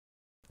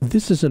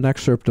This is an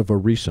excerpt of a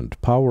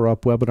recent Power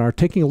Up webinar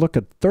taking a look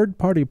at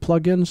third-party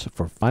plugins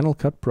for Final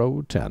Cut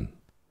Pro 10.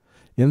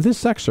 In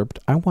this excerpt,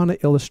 I want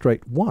to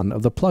illustrate one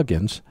of the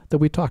plugins that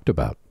we talked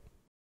about.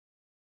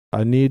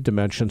 I need to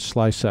mention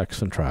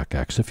SliceX and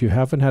TrackX. If you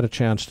haven't had a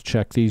chance to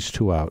check these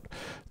two out,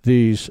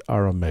 these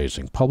are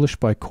amazing.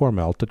 Published by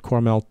CoreMelt at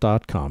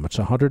CoreMelt.com. It's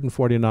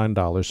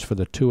 $149 for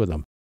the two of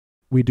them.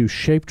 We do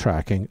shape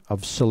tracking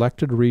of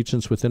selected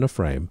regions within a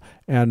frame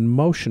and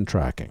motion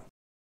tracking.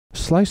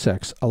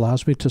 SliceX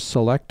allows me to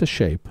select a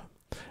shape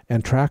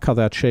and track how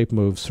that shape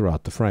moves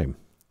throughout the frame.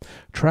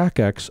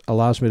 TrackX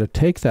allows me to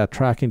take that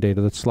tracking data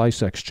that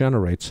SliceX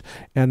generates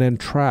and then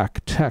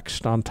track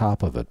text on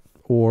top of it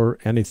or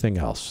anything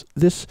else.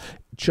 This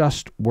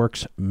just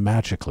works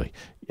magically,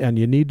 and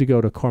you need to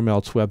go to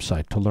CoreMelt's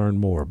website to learn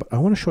more. But I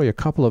want to show you a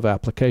couple of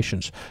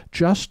applications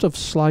just of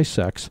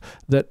SliceX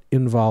that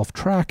involve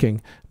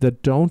tracking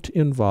that don't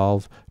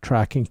involve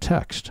tracking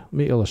text. Let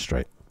me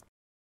illustrate.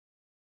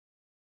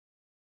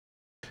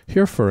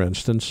 Here, for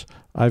instance,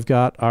 I've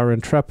got our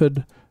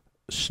intrepid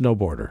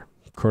snowboarder,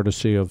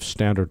 courtesy of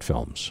Standard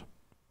Films.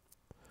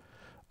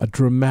 A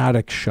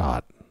dramatic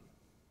shot.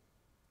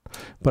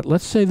 But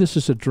let's say this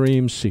is a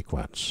dream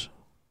sequence.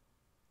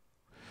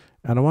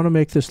 And I want to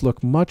make this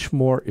look much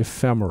more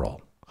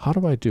ephemeral. How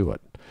do I do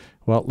it?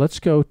 Well, let's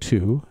go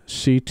to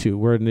C2.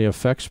 We're in the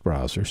effects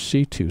browser,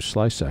 C2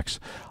 SliceX.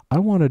 I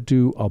want to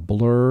do a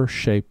blur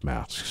shape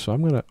mask. So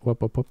I'm going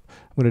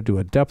to do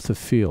a depth of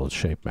field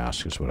shape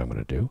mask is what I'm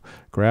going to do.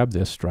 Grab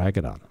this, drag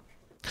it on.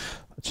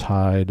 Let's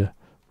hide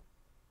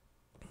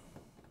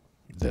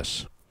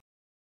this.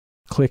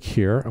 Click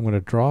here. I'm going to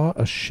draw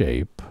a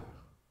shape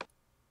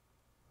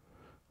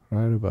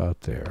right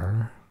about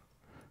there.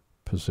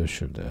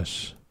 Position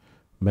this.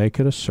 Make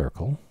it a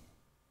circle.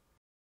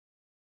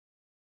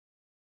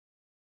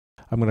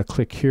 I'm going to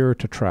click here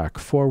to track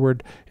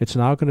forward. It's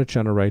now going to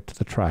generate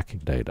the tracking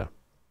data.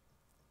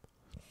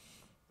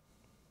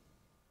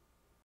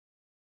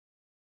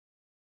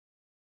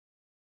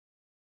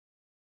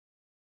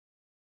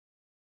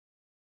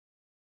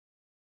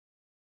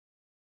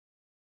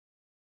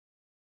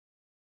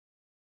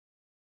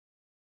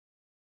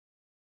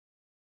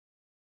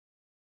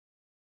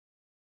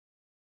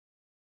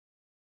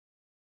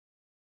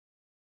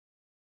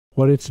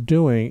 What it's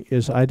doing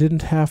is I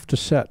didn't have to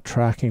set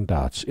tracking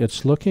dots.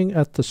 It's looking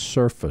at the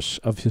surface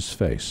of his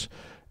face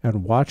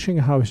and watching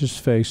how his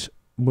face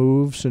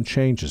moves and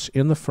changes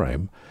in the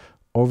frame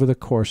over the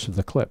course of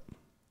the clip.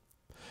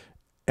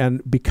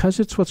 And because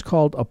it's what's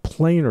called a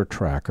planar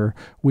tracker,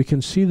 we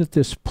can see that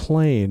this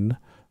plane,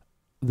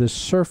 this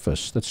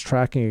surface that's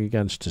tracking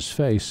against his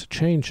face,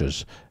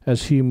 changes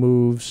as he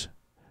moves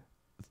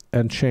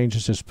and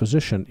changes his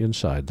position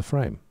inside the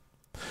frame.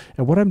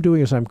 And what I'm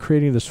doing is I'm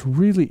creating this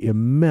really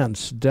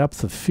immense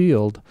depth of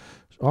field,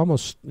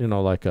 almost, you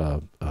know, like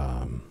a,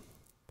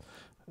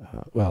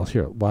 well,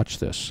 here, watch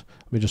this.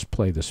 Let me just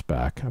play this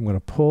back. I'm going to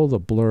pull the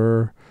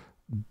blur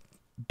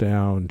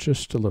down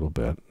just a little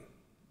bit,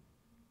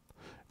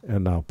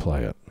 and now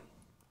play it.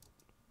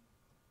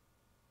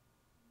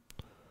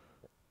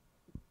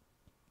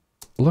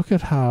 Look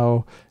at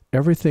how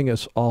everything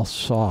is all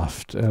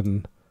soft,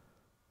 and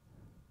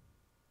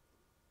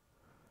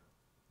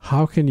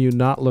how can you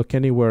not look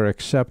anywhere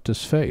except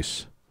his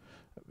face?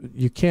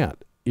 You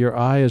can't. Your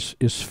eye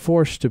is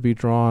forced to be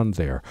drawn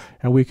there.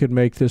 And we could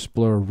make this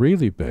blur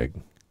really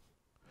big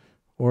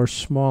or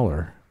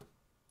smaller.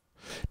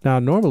 Now,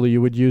 normally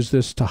you would use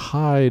this to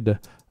hide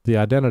the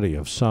identity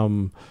of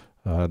some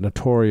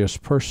notorious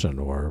person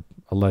or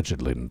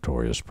allegedly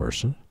notorious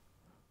person.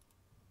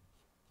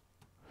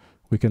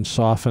 We can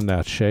soften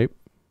that shape.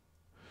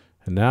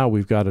 And now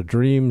we've got a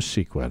dream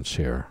sequence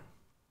here.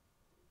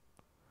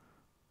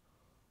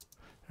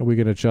 And we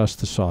can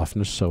adjust the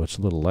softness so it's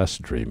a little less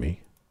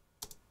dreamy.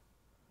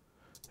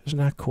 Isn't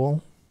that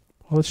cool?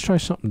 Well, let's try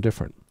something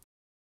different.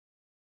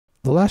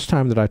 The last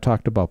time that I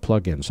talked about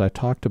plugins, I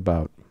talked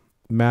about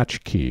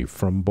Match Key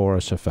from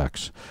Boris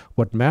FX.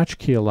 What Match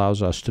Key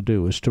allows us to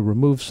do is to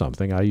remove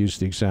something. I use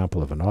the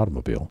example of an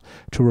automobile.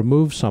 To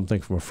remove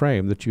something from a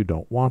frame that you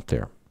don't want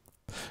there.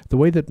 The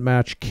way that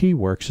Match Key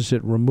works is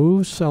it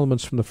removes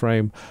elements from the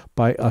frame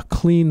by a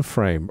clean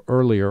frame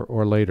earlier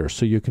or later.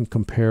 So you can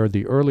compare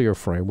the earlier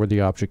frame where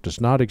the object does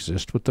not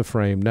exist with the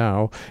frame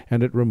now,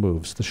 and it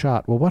removes the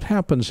shot. Well, what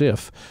happens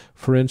if,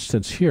 for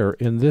instance, here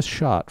in this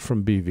shot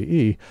from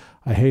BVE,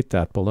 I hate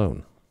that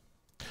balloon.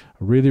 I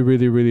really,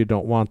 really, really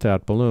don't want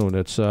that balloon.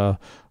 It's a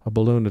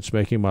balloon that's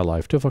making my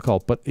life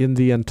difficult. But in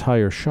the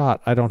entire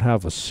shot, I don't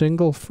have a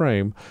single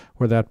frame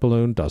where that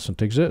balloon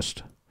doesn't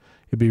exist.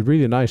 It'd be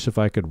really nice if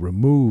I could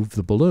remove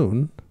the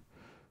balloon,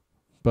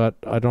 but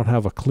I don't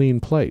have a clean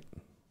plate.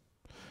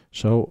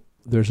 So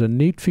there's a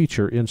neat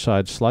feature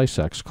inside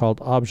SliceX called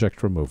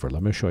Object Remover.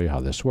 Let me show you how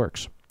this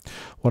works.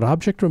 What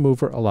Object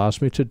Remover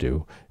allows me to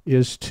do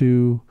is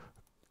to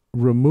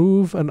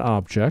remove an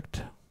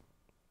object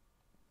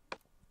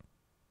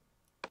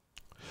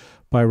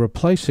by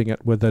replacing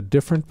it with a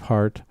different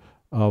part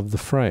of the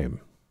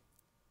frame.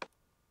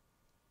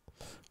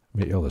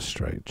 Let me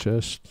illustrate.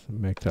 Just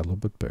make that a little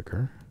bit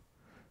bigger.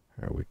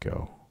 There we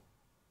go.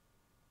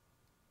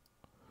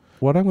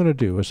 What I'm going to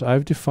do is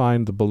I've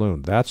defined the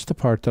balloon. That's the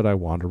part that I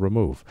want to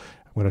remove.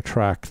 I'm going to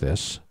track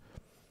this.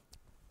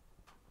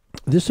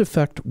 This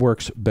effect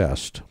works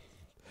best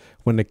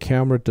when the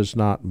camera does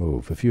not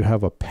move. If you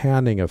have a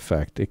panning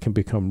effect, it can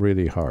become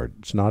really hard.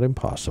 It's not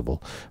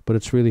impossible, but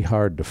it's really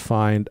hard to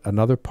find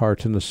another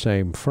part in the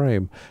same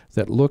frame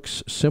that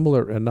looks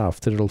similar enough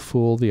that it'll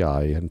fool the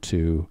eye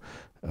into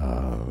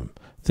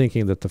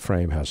thinking that the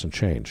frame hasn't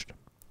changed.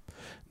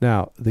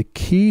 Now, the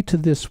key to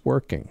this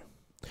working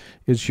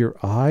is your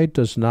eye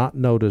does not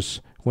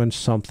notice when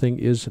something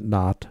is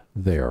not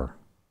there.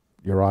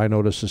 Your eye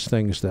notices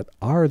things that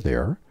are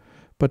there,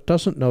 but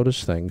doesn't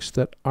notice things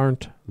that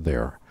aren't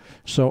there.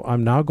 So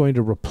I'm now going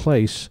to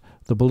replace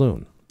the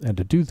balloon. And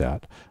to do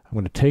that, I'm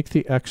going to take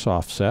the X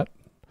offset,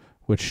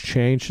 which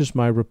changes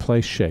my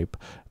replace shape.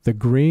 The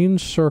green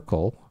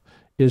circle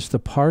is the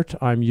part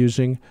I'm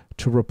using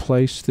to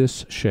replace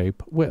this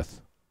shape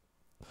with.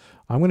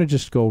 I'm going to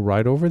just go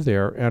right over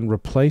there and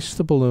replace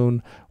the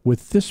balloon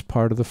with this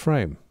part of the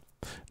frame.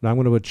 Now I'm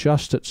going to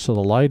adjust it so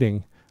the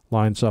lighting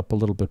lines up a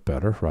little bit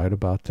better, right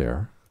about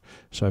there.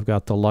 So I've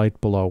got the light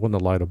below and the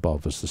light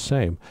above is the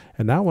same.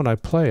 And now when I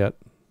play it,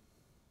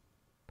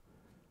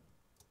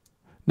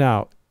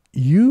 now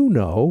you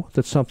know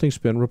that something's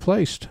been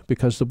replaced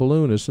because the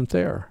balloon isn't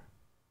there.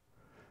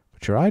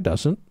 But your eye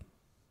doesn't.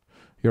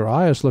 Your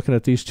eye is looking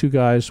at these two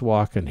guys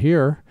walking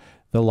here.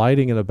 The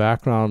lighting in the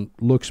background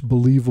looks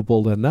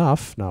believable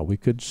enough. Now we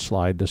could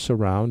slide this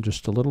around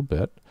just a little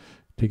bit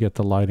to get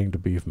the lighting to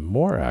be even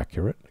more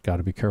accurate. Got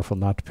to be careful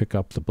not to pick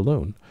up the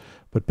balloon.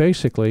 But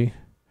basically,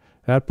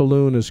 that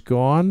balloon is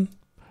gone,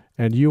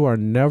 and you are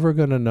never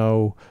going to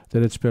know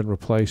that it's been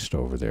replaced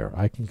over there.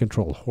 I can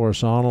control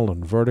horizontal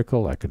and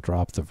vertical. I could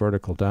drop the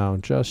vertical down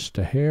just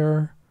a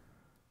hair.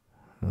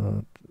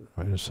 Wait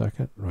a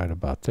second, right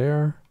about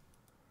there.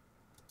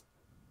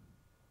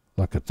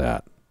 Look at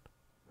that.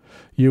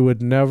 You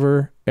would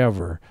never,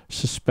 ever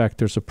suspect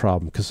there's a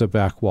problem because the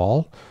back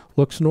wall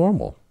looks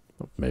normal.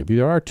 Maybe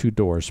there are two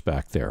doors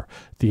back there.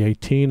 The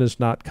 18 is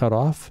not cut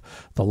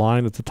off. The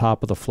line at the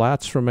top of the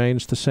flats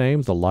remains the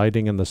same. The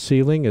lighting in the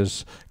ceiling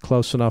is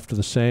close enough to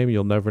the same.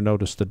 You'll never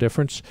notice the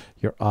difference.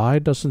 Your eye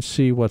doesn't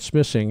see what's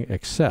missing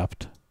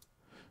except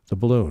the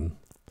balloon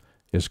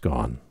is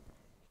gone.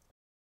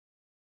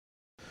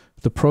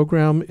 The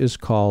program is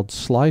called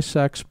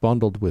SliceX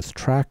bundled with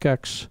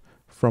TrackX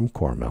from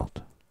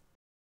CoreMelt.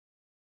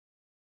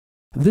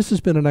 This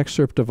has been an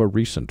excerpt of a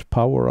recent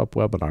Power Up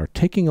webinar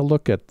taking a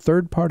look at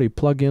third-party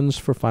plugins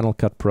for Final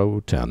Cut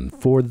Pro 10.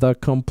 For the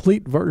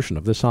complete version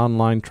of this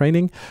online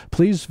training,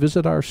 please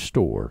visit our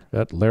store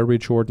at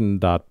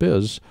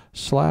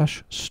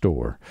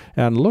larryjordan.biz/store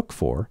and look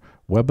for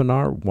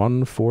Webinar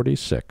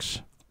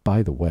 146.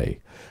 By the way,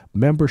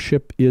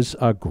 membership is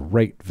a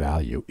great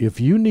value. If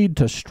you need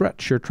to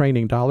stretch your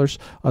training dollars,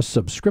 a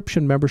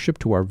subscription membership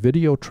to our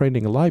video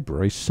training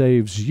library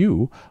saves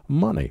you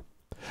money.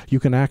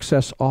 You can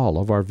access all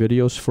of our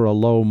videos for a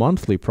low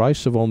monthly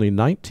price of only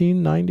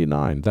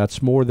 $19.99.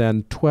 That's more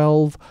than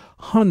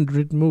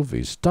 1,200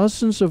 movies,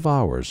 dozens of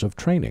hours of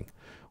training,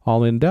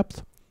 all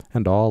in-depth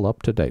and all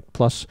up-to-date.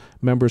 Plus,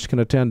 members can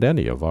attend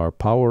any of our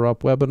Power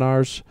Up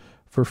webinars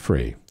for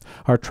free.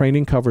 Our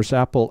training covers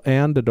Apple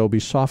and Adobe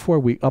software.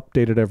 We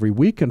update it every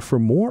week, and for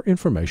more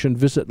information,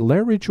 visit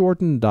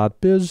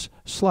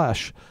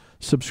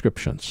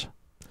larryjordan.biz/subscriptions.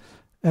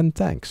 And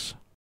thanks.